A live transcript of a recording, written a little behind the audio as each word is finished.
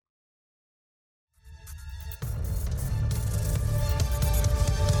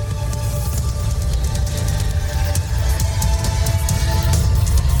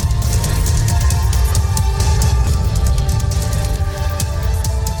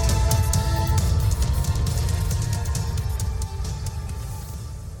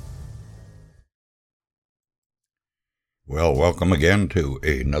Well, welcome again to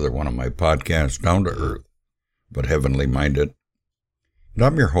another one of my podcasts, Down to Earth, but Heavenly Minded. And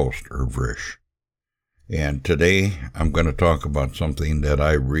I'm your host, Irv Risch. And today I'm going to talk about something that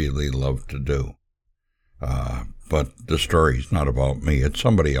I really love to do. But the story's not about me, it's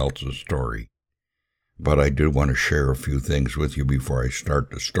somebody else's story. But I do want to share a few things with you before I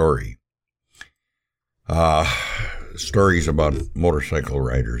start the story. Stories about motorcycle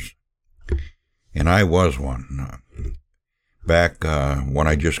riders. And I was one. Back when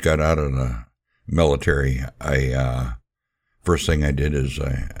I just got out of the military, first thing I did is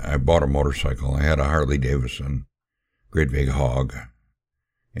I bought a motorcycle. I had a Harley Davidson, great big hog,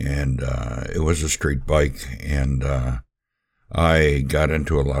 and it was a street bike, and I got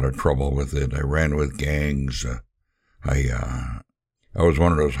into a lot of trouble with it. I ran with gangs. I was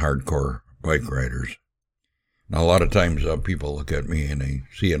one of those hardcore bike riders. Now, a lot of times people look at me and they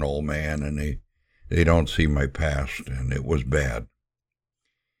see an old man and they don't see my past, and it was bad.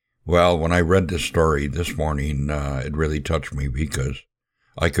 Well, when I read this story this morning, it really touched me because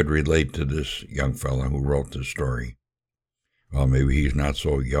I could relate to this young fella who wrote this story. Well, maybe he's not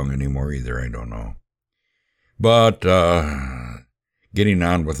so young anymore either, I don't know. But getting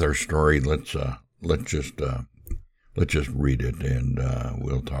on with our story, let's just read it, and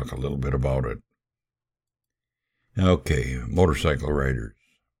we'll talk a little bit about it. Okay, motorcycle riders.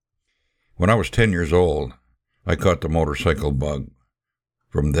 When I was 10 years old, I caught the motorcycle bug.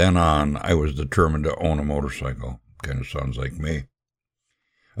 From then on, I was determined to own a motorcycle. Kind of sounds like me.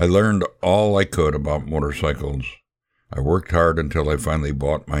 I learned all I could about motorcycles. I worked hard until I finally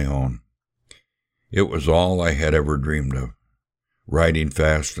bought my own. It was all I had ever dreamed of. Riding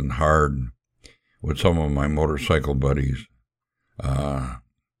fast and hard with some of my motorcycle buddies.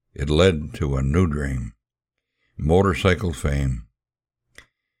 It led to a new dream. Motorcycle fame.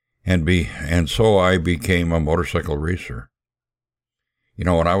 And so I became a motorcycle racer. You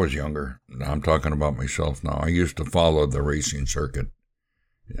know, when I was younger, I'm talking about myself now, I used to follow the racing circuit.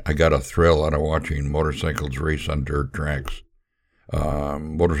 I got a thrill out of watching motorcycles race on dirt tracks,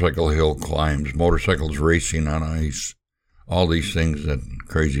 motorcycle hill climbs, motorcycles racing on ice, all these things that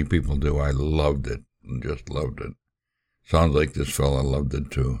crazy people do. I loved it, just loved it. Sounds like this fella loved it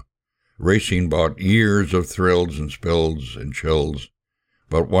too. Racing brought years of thrills and spills and chills.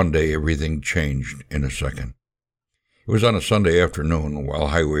 But one day everything changed in a second. It was on a Sunday afternoon while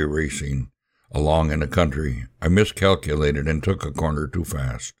highway racing along in the country. I miscalculated and took a corner too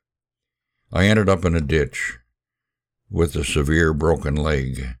fast. I ended up in a ditch with a severe broken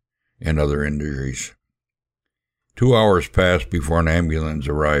leg and other injuries. 2 hours passed before an ambulance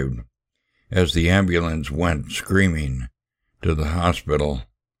arrived. As the ambulance went screaming to the hospital,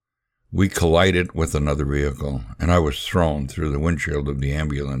 we collided with another vehicle, and I was thrown through the windshield of the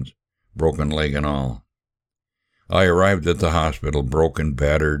ambulance, broken leg and all. I arrived at the hospital broken,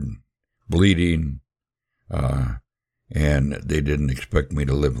 battered, bleeding, and they didn't expect me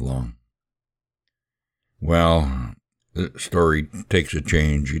to live long. Well, the story takes a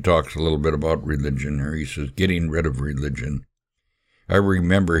change. He talks a little bit about religion here. He says, getting rid of religion. I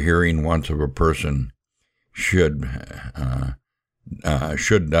remember hearing once of a person should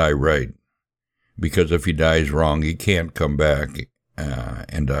die right, because if he dies wrong, he can't come back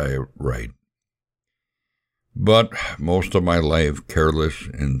and die right. But most of my life, careless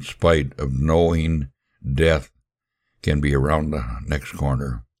in spite of knowing death can be around the next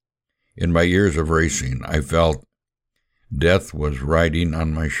corner. In my years of racing, I felt death was riding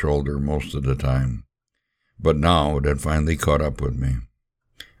on my shoulder most of the time, but now it had finally caught up with me.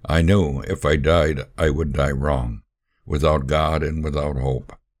 I knew if I died, I would die wrong, without God and without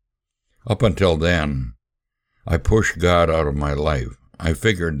hope. Up until then, I pushed God out of my life. I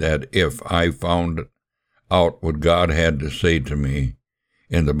figured that if I found out what God had to say to me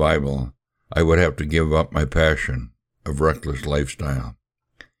in the Bible, I would have to give up my passion of reckless lifestyle.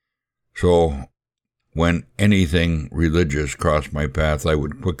 So, when anything religious crossed my path, I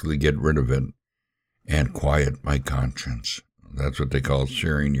would quickly get rid of it and quiet my conscience. That's what they call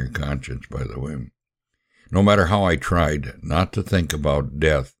searing your conscience, by the way. No matter how I tried not to think about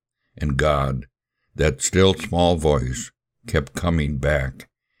death and God, that still small voice kept coming back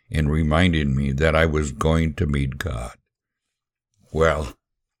and reminding me that I was going to meet God. Well,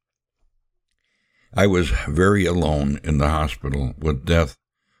 I was very alone in the hospital with death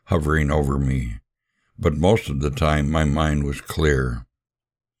hovering over me, but most of the time my mind was clear.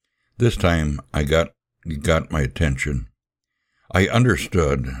 This time it got my attention. I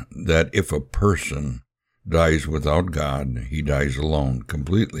understood that if a person dies without God, he dies alone,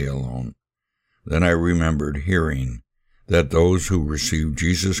 completely alone. Then I remembered hearing that those who receive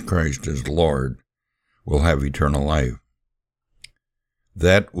Jesus Christ as Lord will have eternal life.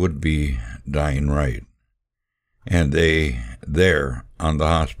 That would be dying right. And there on the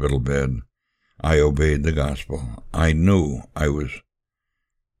hospital bed, I obeyed the gospel. I knew I was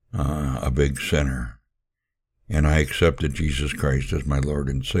a big sinner, and I accepted Jesus Christ as my Lord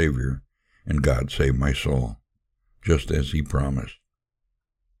and Savior, and God saved my soul, just as He promised.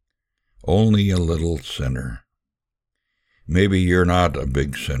 Only a little sinner. Maybe you're not a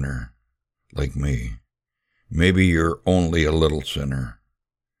big sinner like me. Maybe you're only a little sinner.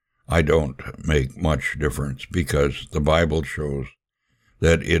 I don't make much difference because the Bible shows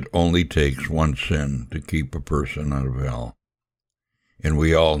that it only takes one sin to keep a person out of hell. And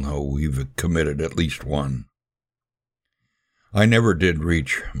we all know we've committed at least one. I never did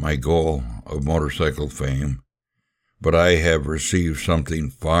reach my goal of motorcycle fame, but I have received something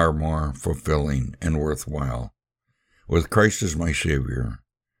far more fulfilling and worthwhile. With Christ as my Savior,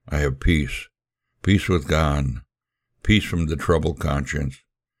 I have peace, peace with God, peace from the troubled conscience,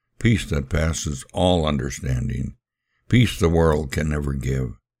 peace that passes all understanding, peace the world can never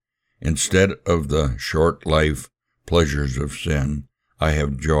give. Instead of the short life pleasures of sin, I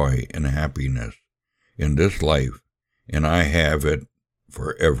have joy and happiness in this life, and I have it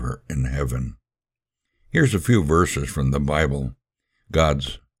forever in heaven. Here's a few verses from the Bible,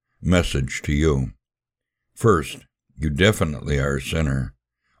 God's message to you. First, you definitely are a sinner.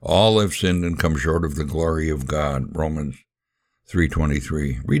 All have sinned and come short of the glory of God, Romans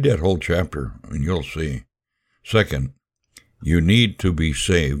 3:23. Read that whole chapter and you'll see. Second, you need to be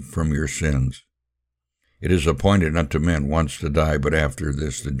saved from your sins. It is appointed unto men once to die, but after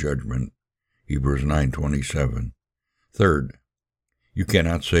this the judgment, Hebrews 9:27. Third, you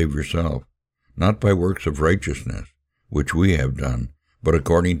cannot save yourself, not by works of righteousness, which we have done, but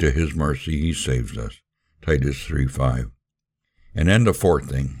according to His mercy He saves us, Titus 3:5. And then the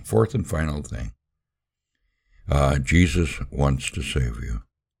fourth and final thing, Jesus wants to save you.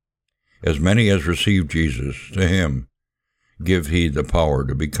 As many as receive Jesus, to Him give He the power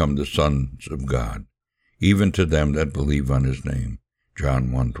to become the sons of God, even to them that believe on His name,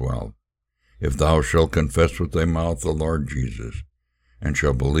 John 1:12. If thou shalt confess with thy mouth the Lord Jesus, and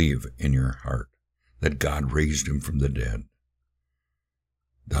shalt believe in your heart that God raised Him from the dead,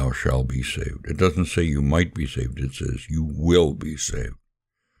 thou shalt be saved. It doesn't say you might be saved, it says you will be saved.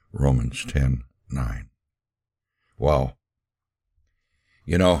 Romans 10:9. Wow.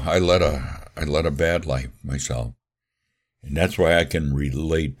 You know, I led a bad life myself. And that's why I can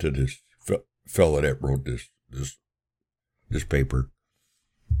relate to this fellow that wrote this paper.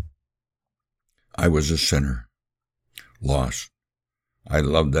 I was a sinner, lost. I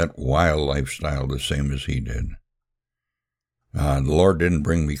loved that wild lifestyle the same as he did. The Lord didn't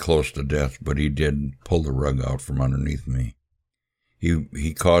bring me close to death, but He did pull the rug out from underneath me.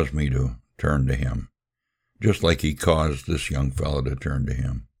 He caused me to turn to Him, just like He caused this young fellow to turn to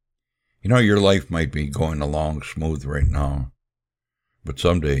Him. You know, your life might be going along smooth right now, but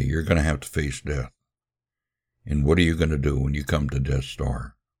someday you're going to have to face death. And what are you going to do when you come to death's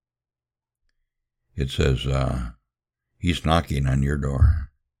door? It says, He's knocking on your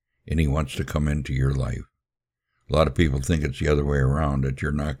door, and He wants to come into your life. A lot of people think it's the other way around, that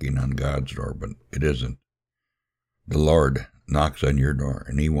you're knocking on God's door, but it isn't. The Lord knocks on your door,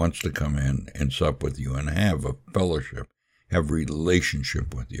 and He wants to come in and sup with you and have a fellowship, have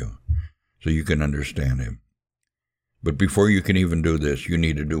relationship with you, so you can understand Him. But before you can even do this, you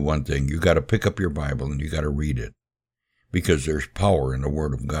need to do one thing. You got to pick up your Bible and you got to read it, because there's power in the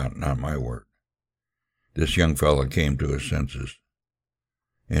Word of God, not my word. This young fella came to his senses,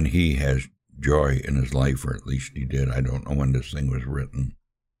 and he has joy in his life, or at least he did. I don't know when this thing was written.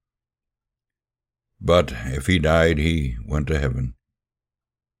 But if he died, he went to heaven,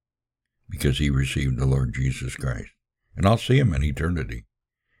 because he received the Lord Jesus Christ. And I'll see Him in eternity.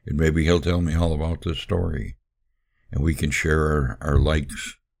 And maybe He'll tell me all about this story, and we can share our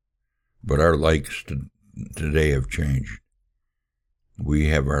likes. But our likes today have changed. We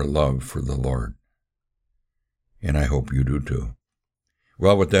have our love for the Lord, and I hope you do too.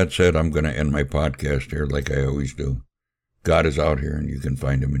 Well, with that said, I'm going to end my podcast here like I always do. God is out here, and you can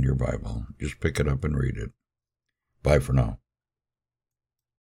find Him in your Bible. Just pick it up and read it. Bye for now.